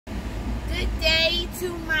to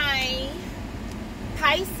my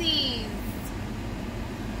Pisces.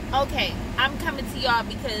 Okay, I'm coming to y'all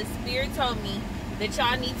because Spirit told me that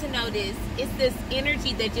y'all need to know this. It's this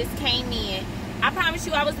energy that just came in. I promise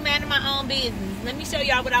you I was minding my own business. Let me show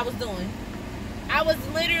y'all what I was doing. I was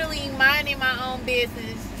literally minding my own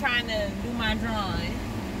business, trying to do my drawing.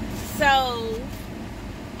 So,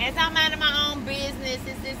 as I'm minding my own business,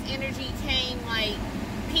 as this energy came, like,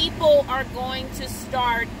 people are going to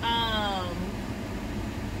start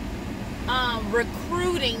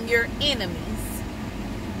recruiting your enemies.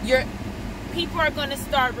 People are going to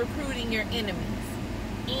start recruiting your enemies.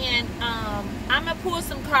 And I'm going to pull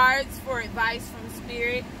some cards for advice from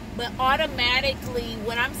Spirit. But automatically,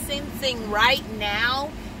 what I'm sensing right now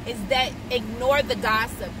is that ignore the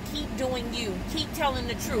gossip. Keep doing you. Keep telling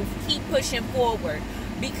the truth. Keep pushing forward.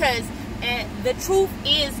 Because the truth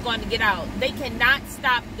is going to get out. They cannot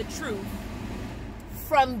stop the truth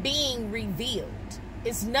from being revealed.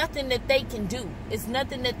 It's nothing that they can do. It's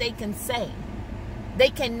nothing that they can say. They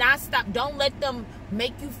cannot stop. Don't let them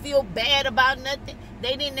make you feel bad about nothing.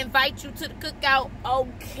 They didn't invite you to the cookout.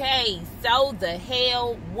 Okay, so the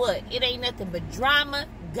hell what? It ain't nothing but drama,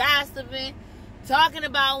 gossiping, talking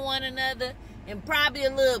about one another, and probably a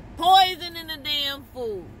little poison in the damn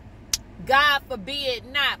food. God forbid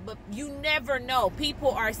not, but you never know. People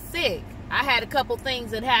are sick. I had a couple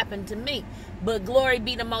things that happened to me, but glory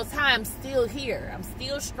be the Most High, I'm still here. I'm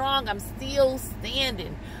still strong. I'm still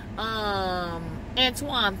standing.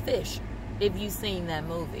 Antoine Fisher, if you've seen that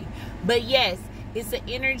movie. But yes, it's an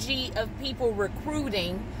energy of people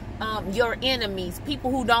recruiting your enemies, people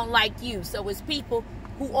who don't like you. So it's people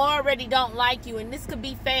who already don't like you, and this could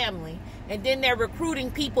be family, and then they're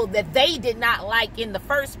recruiting people that they did not like in the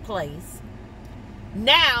first place.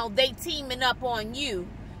 Now they teaming up on you,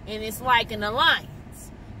 and it's like an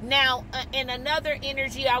alliance. Now, and another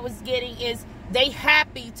energy I was getting is they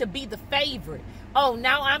happy to be the favorite. Oh,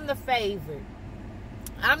 now I'm the favorite.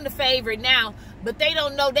 I'm the favorite now, but they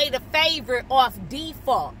don't know they the favorite off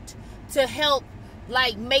default to help,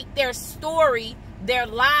 like, make their story, their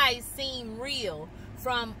lies seem real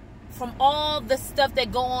from all the stuff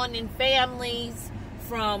that go on in families,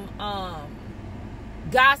 from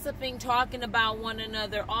gossiping, talking about one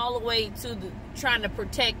another, all the way to trying to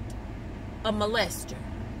protect a molester,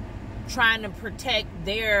 trying to protect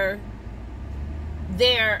their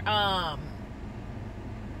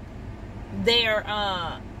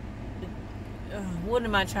what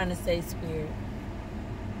am I trying to say, Spirit?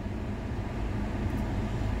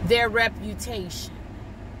 Their reputation.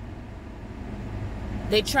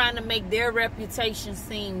 They're trying to make their reputation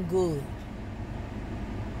seem good.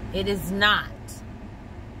 It is not.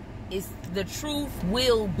 It's the truth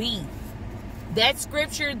will be. That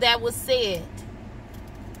scripture that was said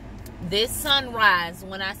this sunrise,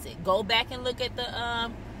 when I said, go back and look at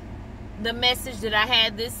the message that I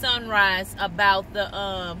had this sunrise about the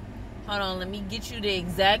hold on, let me get you the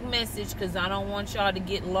exact message because I don't want y'all to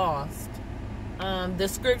get lost. The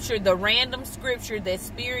scripture, the random scripture that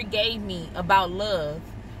Spirit gave me about love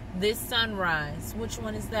this sunrise. Which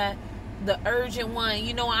one is that? The urgent one.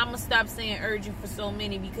 You know, I'm gonna stop saying urgent for so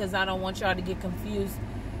many because I don't want y'all to get confused.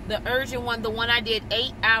 The urgent one, the one I did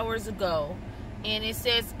 8 hours ago, and it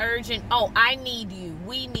says urgent. Oh, I need you,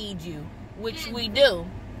 we need you, which we do.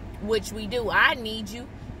 I need you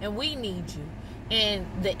and we need you, and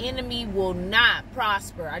the enemy will not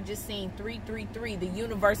prosper. I just seen 333. The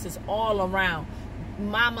universe is all around.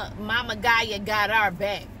 Mama Gaia got our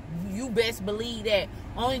back. You best believe that.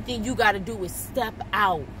 Only thing you got to do is step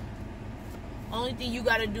out. Only thing you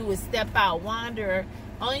got to do is step out, Wanderer.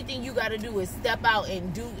 Only thing you got to do is step out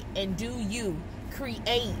and do you.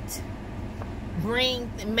 Create,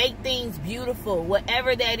 make things beautiful,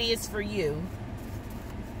 whatever that is for you.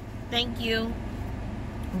 Thank you.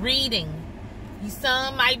 Reading.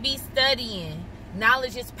 Some might be studying.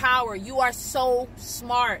 Knowledge is power. You are so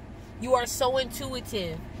smart. You are so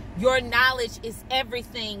intuitive. Your knowledge is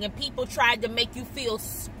everything. And people tried to make you feel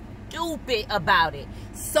stupid about it.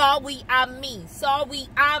 Sorry, I'm me. Sorry,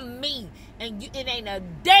 I'm me. And it ain't a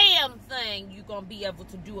damn thing you're going to be able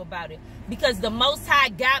to do about it. Because the Most High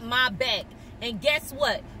got my back. And guess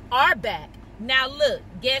what? Our back. Now look,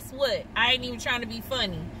 guess what? I ain't even trying to be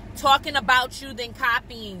funny. Talking about you, then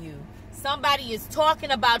copying you. Somebody is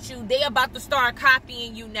talking about you. They about to start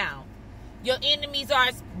copying you now. Your enemies are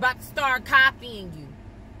about to start copying you.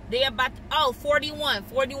 They about to, oh, 41.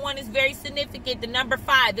 41 is very significant. The number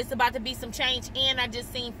 5. It's about to be some change. And I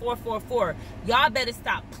just seen 444. Y'all better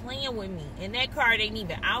stop playing with me. And that card ain't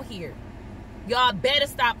even out here. Y'all better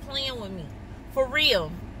stop playing with me. For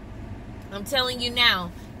real. I'm telling you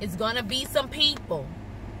now, it's going to be some people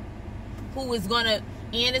who is gonna,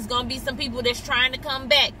 and it's gonna be some people that's trying to come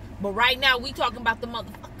back. But right now, we talking about the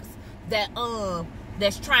motherfuckers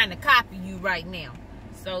that's trying to copy you right now.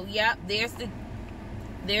 So, yep, there's the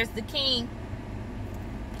king.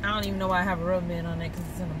 I don't even know why I have a rubber band on that because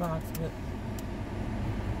it's in a box, but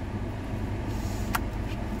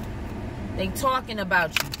they talking about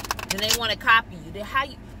you. Then they want to copy you. They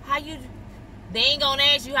ain't gonna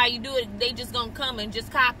ask you how you do it. They just gonna come and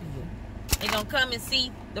just copy you. They gonna come and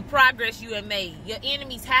see the progress you have made. Your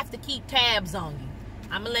enemies have to keep tabs on you.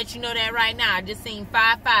 I'm gonna let you know that right now. I just seen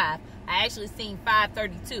 5-5. I actually seen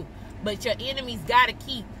 532. But your enemies gotta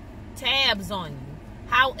keep tabs on you.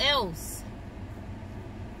 How else?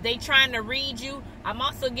 They trying to read you. I'm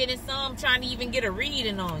also getting some trying to even get a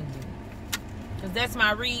reading on you. Because that's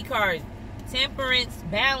my read card. Temperance,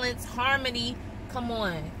 balance, harmony. Come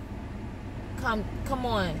on. Come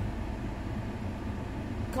on.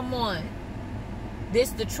 Come on. This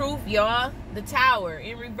the truth, y'all. The Tower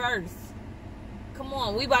in reverse. Come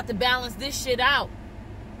on. We about to balance this shit out.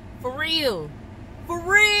 For real. For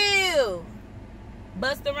real.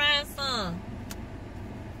 Busta Rhymes song.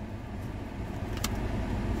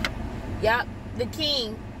 Yep, the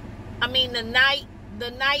king. I mean the knight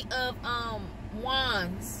of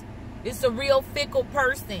wands. It's a real fickle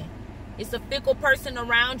person. It's a fickle person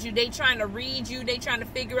around you. They trying to read you. They trying to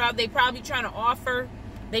figure out. They probably trying to offer.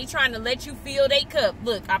 They trying to let you fill they cup.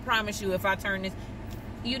 Look, I promise you, if I turn this,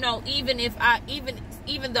 you know, even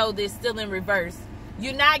though they're still in reverse,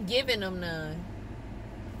 you're not giving them none.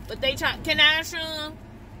 But they try. Can I ask them?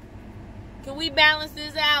 Can we balance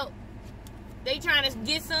this out? They trying to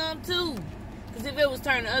get some too. Because if it was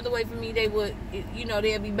turned the other way for me, they would, you know,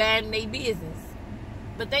 they'll be bad in their business.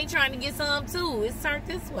 But they trying to get some too. It's turned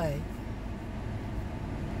this way.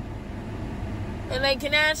 And they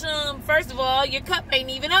can ask them, first of all, your cup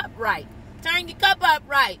ain't even upright. Turn your cup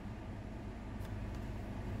upright.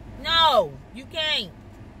 No, you can't.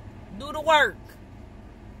 Do the work.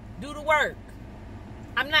 Do the work.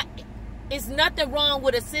 It's nothing wrong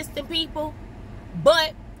with assisting people,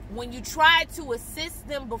 but when you tried to assist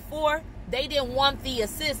them before, they didn't want the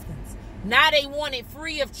assistance. Now they want it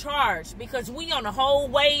free of charge because we on a whole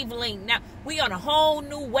wavelength now. We on a whole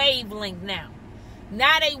new wavelength now.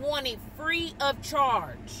 Now they want it free of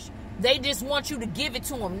charge. They just want you to give it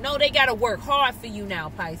to them. No, they got to work hard for you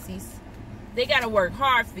now, Pisces. They got to work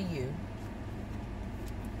hard for you.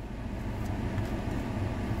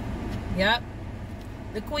 Yep.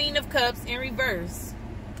 The Queen of Cups in reverse.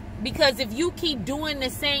 Because if you keep doing the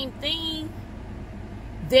same thing,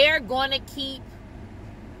 they're going to keep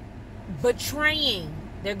betraying.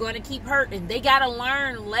 They're going to keep hurting. They got to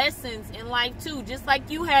learn lessons in life too, just like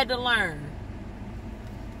you had to learn.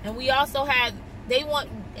 And we also had,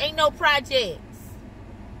 ain't no projects.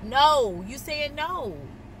 No, you saying no.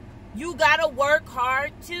 You got to work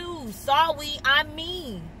hard too. Sorry, I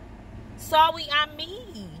mean. Sorry, I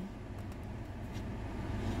mean.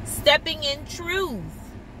 Stepping in truth.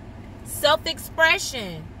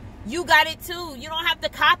 Self-expression. You got it too. You don't have to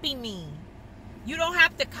copy me. You don't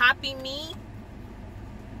have to copy me.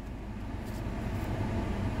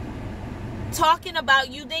 Talking about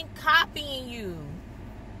you, then copying you.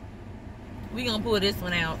 We're going to pull this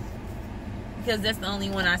one out. Because that's the only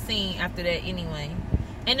one I seen after that anyway.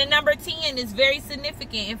 And the number 10 is very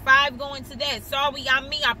significant. And 5 going to that. Sorry, I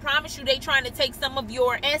mean, I promise you they trying to take some of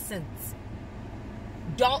your essence.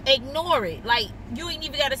 Don't ignore it. Like, you ain't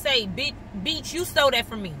even got to say, bitch, you stole that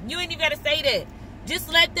from me. You ain't even got to say that. Just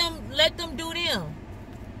let them do them.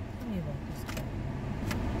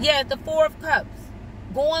 Yeah, the 4 of Cups.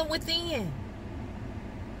 Going within.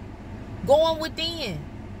 Going within.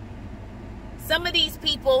 Some of these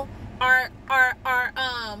people are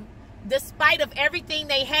despite of everything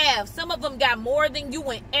they have, some of them got more than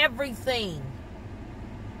you in everything.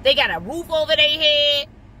 They got a roof over their head.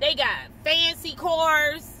 They got fancy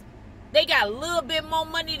cars. They got a little bit more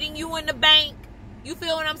money than you in the bank. You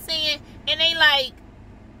feel what I'm saying? And they like,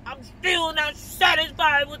 I'm still not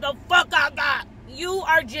satisfied with the fuck I got. You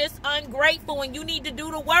are just ungrateful and you need to do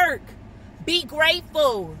the work. Be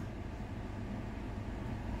grateful.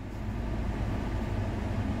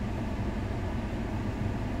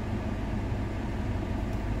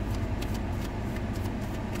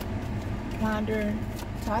 Ponder,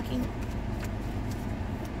 talking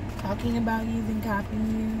about you, then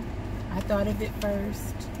copying you. I thought of it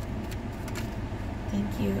first.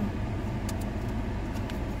 Thank you.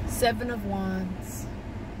 7 of Wands.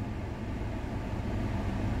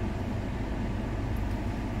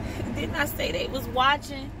 Didn't I say they was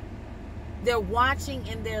watching? They're watching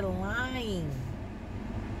and they're lying.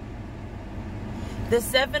 The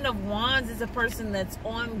Seven of Wands is a person that's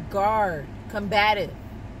on guard, combative.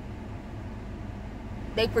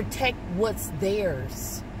 They protect what's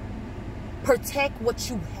theirs. Protect what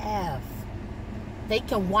you have. They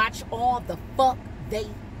can watch all the fuck they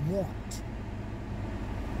want.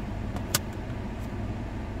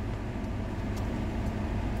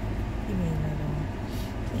 Give me another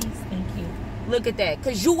one. Please, thank you. Look at that.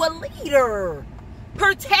 Because you a leader.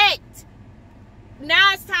 Protect.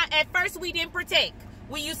 Now it's time. At first we didn't protect.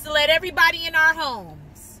 We used to let everybody in our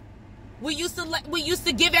homes. We used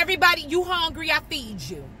to give everybody, you hungry, I feed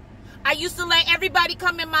you. I used to let everybody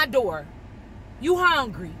come in my door. You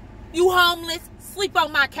hungry. You homeless, sleep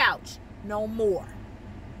on my couch. No more.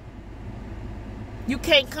 You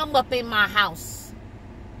can't come up in my house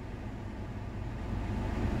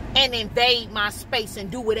and invade my space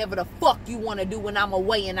and do whatever the fuck you want to do when I'm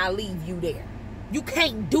away and I leave you there. You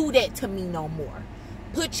can't do that to me no more.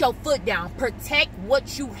 Put your foot down. Protect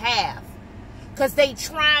what you have. Because they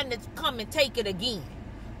trying to come and take it again.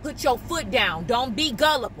 Put your foot down. Don't be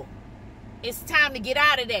gullible. It's time to get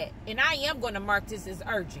out of that. And I am going to mark this as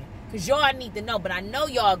urgent. Because y'all need to know. But I know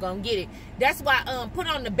y'all going to get it. That's why put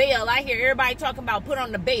on the bell. I hear everybody talking about put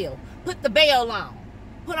on the bell. Put the bell on.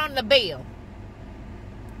 Put on the bell.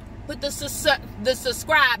 Put the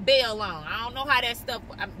subscribe bell on. I don't know how that stuff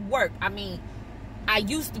work. I mean, I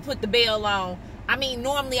used to put the bell on. I mean,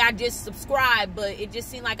 normally I just subscribe, but it just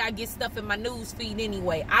seemed like I get stuff in my news feed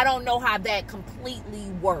anyway. I don't know how that completely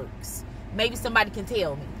works. Maybe somebody can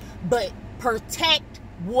tell me. But protect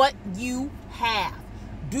what you have.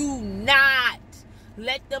 Do not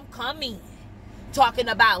let them come in talking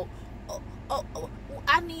about, oh,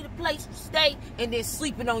 I need a place to stay, and then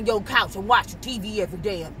sleeping on your couch and watching TV every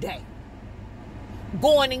damn day.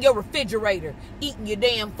 Going in your refrigerator, eating your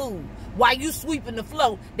damn food. While you sweeping the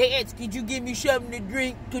floor, they ask, could you give me something to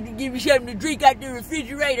drink? Could you give me something to drink out the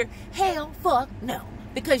refrigerator? Hell, fuck, no.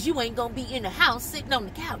 Because you ain't gonna be in the house sitting on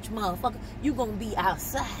the couch, motherfucker. You gonna be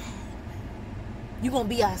outside. You gonna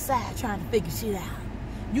be outside trying to figure shit out.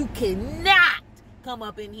 You cannot come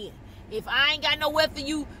up in here. If I ain't got nowhere for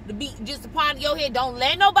you to be just upon your head, don't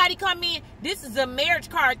let nobody come in. This is a marriage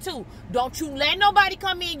card too. Don't you let nobody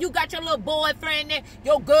come in. You got your little boyfriend there,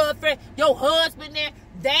 your girlfriend, your husband there.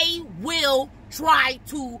 They will try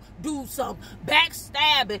to do some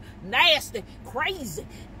backstabbing, nasty, crazy,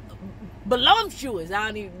 voluptuous. I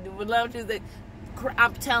don't even voluptuous.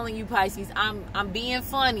 I'm telling you, Pisces, I'm being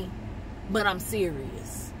funny, but I'm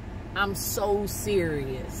serious. I'm so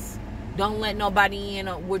serious. Don't let nobody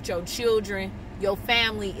in with your children. Your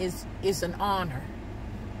family is an honor.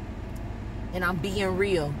 And I'm being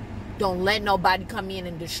real. Don't let nobody come in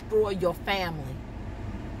and destroy your family.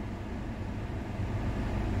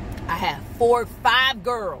 I have 5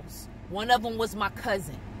 girls. One of them was my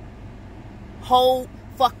cousin. Whole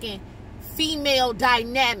fucking female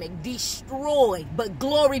dynamic destroyed. But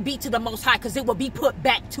glory be to the Most High, because it will be put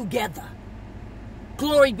back together.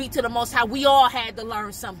 Glory be to the Most High. We all had to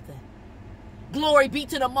learn something. Glory be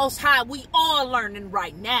to the Most High. We all learning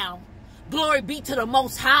right now. Glory be to the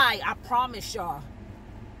Most High. I promise y'all.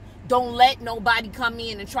 Don't let nobody come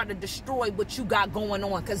in and try to destroy what you got going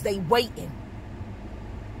on, because they waiting.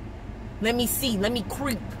 Let me see. Let me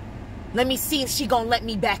creep. Let me see if she gonna let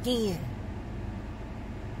me back in.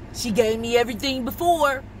 She gave me everything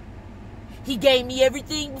before. He gave me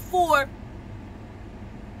everything before.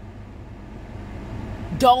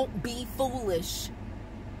 Don't be foolish.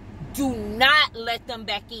 Do not let them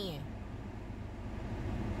back in.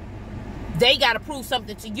 They got to prove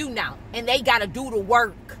something to you now. And they got to do the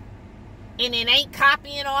work. And it ain't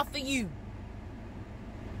copying off of you.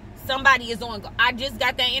 Somebody is on. I just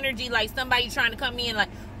got that energy like somebody trying to come in like,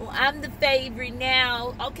 well, I'm the favorite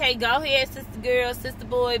now. Okay, go ahead, sister girl, sister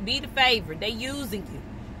boy. Be the favorite. They using you.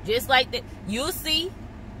 Just like that. You'll see.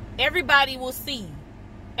 Everybody will see.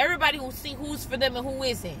 Everybody will see who's for them and who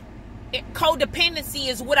isn't. Codependency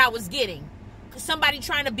is what I was getting. Somebody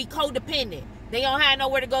trying to be codependent. They don't have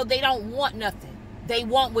nowhere to go. They don't want nothing. They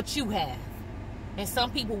want what you have. And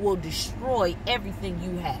some people will destroy everything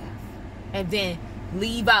you have. And then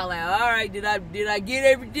leave out like, all right, did I get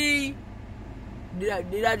everything?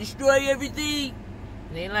 Did I destroy everything?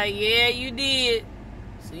 And they like, yeah, you did.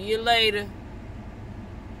 See you later.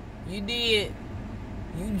 You did.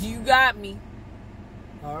 You got me.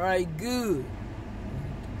 All right, good.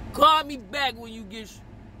 Call me back when you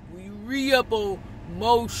re-up on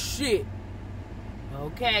more shit.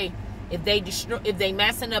 Okay. If they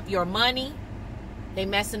messing up your money, they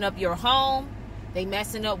messing up your home, they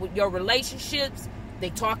messing up with your relationships, they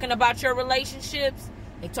talking about your relationships,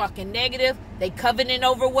 they talking negative, they coveting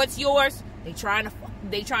over what's yours, they trying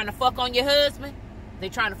to fuck on your husband. They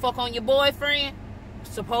trying to fuck on your boyfriend.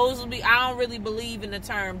 Supposedly, I don't really believe in the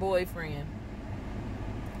term boyfriend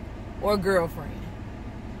or girlfriend.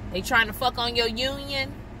 They trying to fuck on your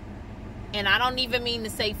union. And I don't even mean to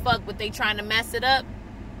say fuck, but they trying to mess it up.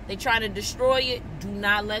 They trying to destroy it. Do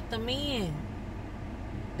not let them in.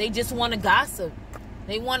 They just want to gossip.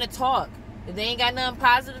 They want to talk. If they ain't got nothing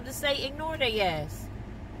positive to say, ignore their ass.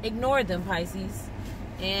 Ignore them, Pisces.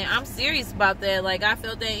 And I'm serious about that. Like, I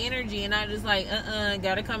felt that energy, and I just like,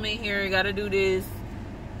 gotta come in here, gotta do this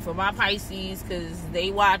for my Pisces, because they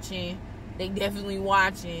watching. They definitely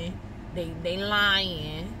watching. They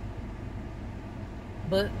lying.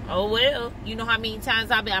 But, oh well. You know how many times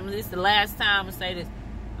this is the last time I'm going to say this.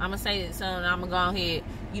 I'm going to say this, son, I'm going to go ahead.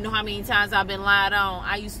 You know how many times I've been lied on?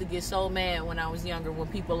 I used to get so mad when I was younger when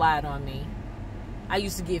people lied on me. I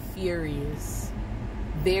used to get furious.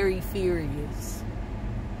 Very furious.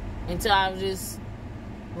 Until I was just,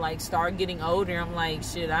 like, start getting older. I'm like,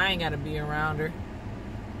 shit, I ain't got to be around her.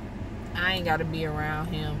 I ain't got to be around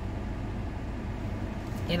him.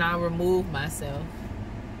 And I remove myself.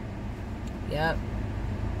 Yep.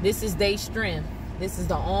 This is their strength. This is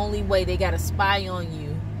the only way. They got to spy on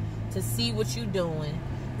you to see what you're doing.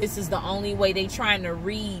 This is the only way. They trying to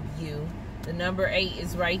read you. The number 8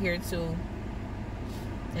 is right here too.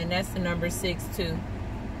 And that's the number 6 too.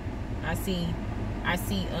 I see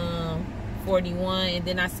 41, and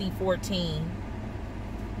then I see 14.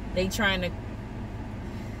 They trying to.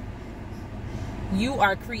 You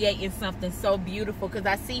are creating something so beautiful, because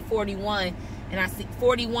I see 41, and I see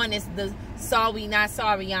 41 is the sorry, not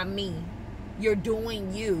sorry, I'm me. You're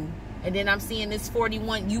doing you. And then I'm seeing this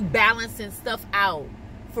 41, you balancing stuff out.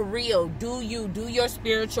 For real. Do you. Do your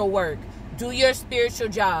spiritual work. Do your spiritual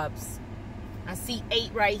jobs. I see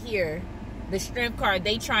 8 right here. The strength card.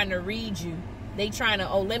 They trying to read you. They trying to,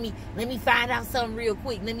 oh, let me find out something real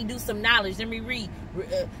quick. Let me do some knowledge. Let me read.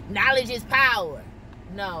 Knowledge is power.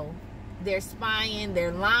 No. They're spying.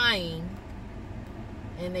 They're lying.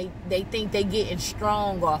 And they think they getting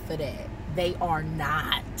strong off of that. They are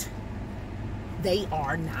not. They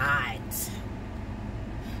are not.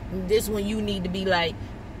 This one you need to be like,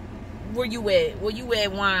 where you at? Where you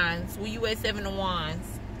at, Wands? Where you at, 7 of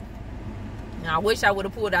Wands? Now, I wish I would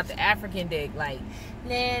have pulled out the African deck. Like,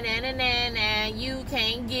 na na na na na, you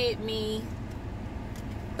can't get me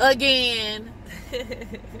again.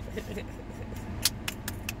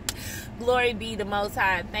 Glory be the Most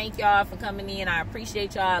High. Thank y'all for coming in. I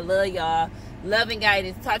appreciate y'all. I love y'all. Love and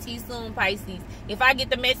guidance. Talk to you soon, Pisces. If I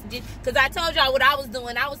get the messages, because I told y'all what I was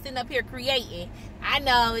doing. I was sitting up here creating. I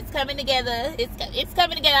know it's coming together. It's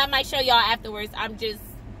coming together. I might show y'all afterwards.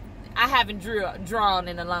 I haven't drawn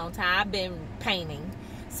in a long time. I've been painting.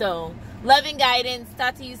 So, love and guidance.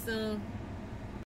 Talk to you soon.